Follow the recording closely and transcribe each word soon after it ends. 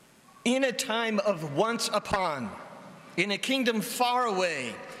In a time of once upon, in a kingdom far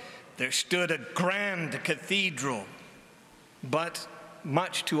away, there stood a grand cathedral, but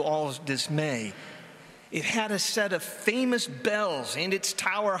much to all's dismay, it had a set of famous bells in its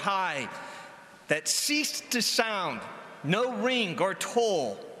tower high that ceased to sound, no ring or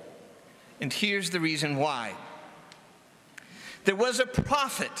toll. And here's the reason why. There was a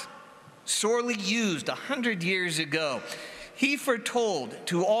prophet, sorely used 100 years ago. He foretold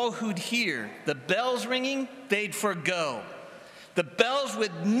to all who'd hear the bells ringing, they'd forgo. The bells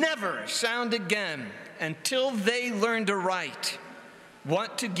would never sound again until they learned aright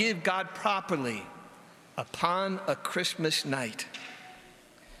what to give God properly upon a Christmas night.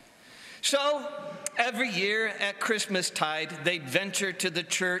 So every year at Christmastide, they'd venture to the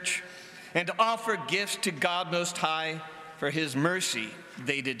church and offer gifts to God Most High. For his mercy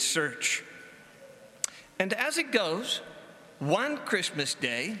they did search. And as it goes, one Christmas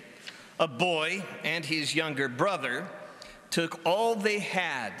day, a boy and his younger brother took all they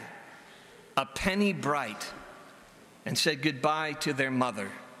had, a penny bright, and said goodbye to their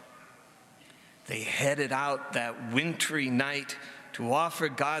mother. They headed out that wintry night to offer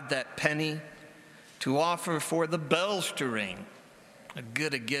God that penny, to offer for the bells to ring, as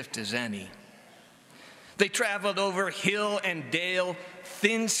good a gift as any. They traveled over hill and dale,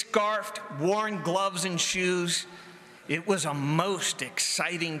 thin-scarfed, worn gloves and shoes. It was a most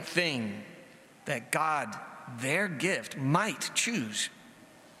exciting thing that God, their gift, might choose.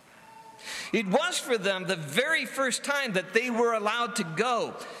 It was for them the very first time that they were allowed to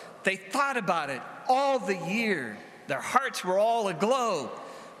go. They thought about it all the year. Their hearts were all aglow.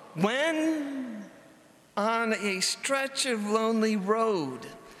 When, on a stretch of lonely road,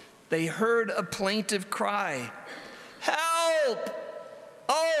 they heard a plaintive cry. "Help!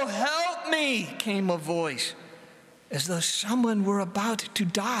 Oh, help me!" came a voice, as though someone were about to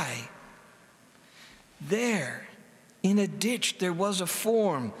die. There, in a ditch, there was a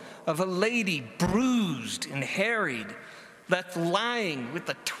form of a lady, bruised and harried, left lying with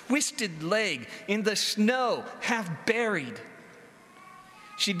a twisted leg in the snow, half buried.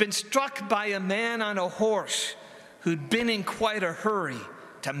 She'd been struck by a man on a horse who'd been in quite a hurry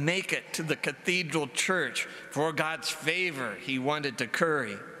to make it to the cathedral church for God's favor he wanted to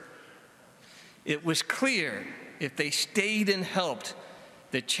curry. It was clear if they stayed and helped,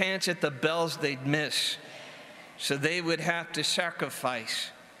 the chance at the bells they'd miss, so they would have to sacrifice,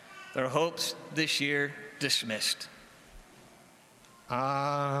 their hopes this year dismissed.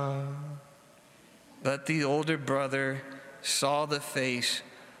 But the older brother saw the face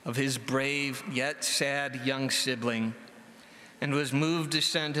of his brave yet sad young sibling and was moved to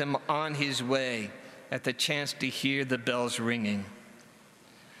send him on his way at the chance to hear the bells ringing.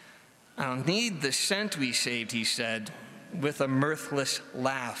 "I'll need the cent we saved," he said, with a mirthless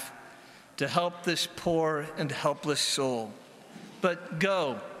laugh, "to help this poor and helpless soul. But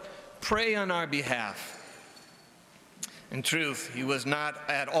go, pray on our behalf." In truth, he was not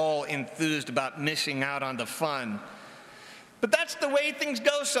at all enthused about missing out on the fun. But that's the way things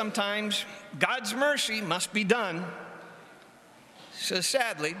go sometimes. God's mercy must be done. So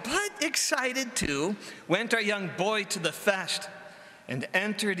sadly, but excited too, went our young boy to the fest and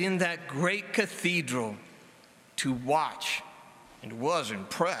entered in that great cathedral to watch, and was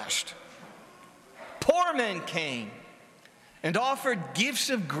impressed. Poor men came and offered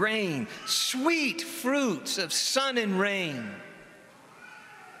gifts of grain, sweet fruits of sun and rain.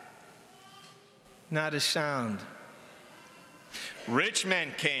 Not a sound. Rich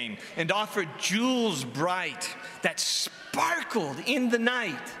men came and offered jewels bright that sparkled in the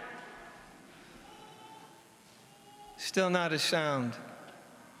night. Still not a sound.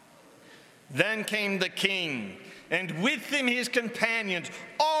 Then came the king, and with him his companions,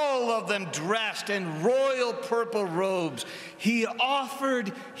 all of them dressed in royal purple robes. He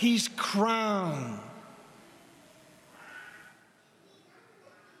offered his crown.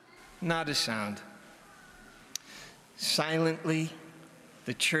 Not a sound. Silently,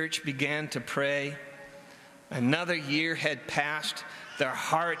 the church began to pray. Another year had passed. Their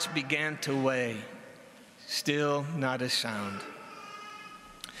hearts began to weigh. Still not a sound.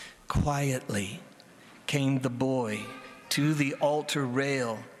 Quietly came the boy to the altar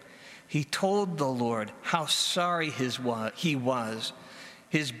rail. He told the Lord how sorry he was.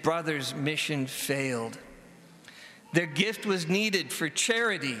 His brother's mission failed. Their gift was needed for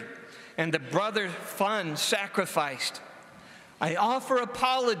charity, and the brother's fund sacrificed. I offer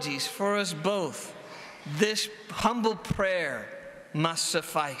apologies for us both. This humble prayer must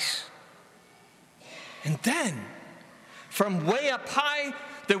suffice. And then, from way up high,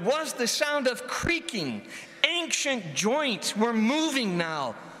 there was the sound of creaking. Ancient joints were moving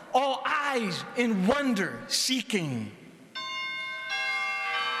now. all eyes in wonder seeking.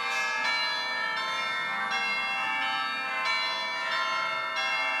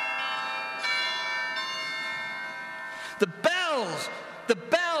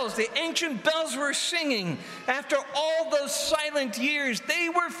 The ancient bells were singing. After all those silent years, they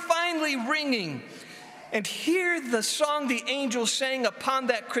were finally ringing. And hear the song the angels sang upon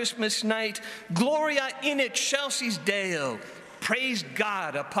that Christmas night, Gloria in excelsis Deo, praise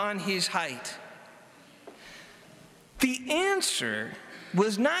God upon his height. The answer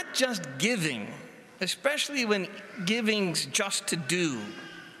was not just giving, especially when giving's just to do.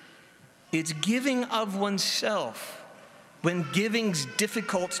 It's giving of oneself when giving's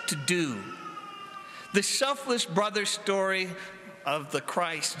difficult to do. The selfless brother story of the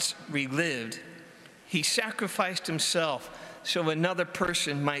Christ's relived. He sacrificed himself so another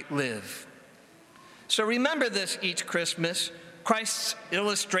person might live. So remember this each Christmas. Christ's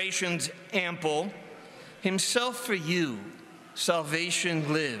illustrations ample. Himself for you,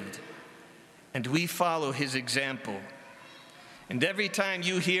 salvation lived. And we follow his example. And every time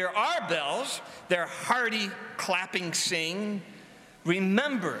you hear our bells, their hearty clapping sing,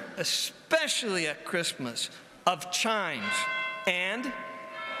 remember, especially at Christmas, of chimes and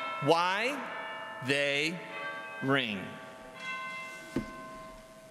why they ring.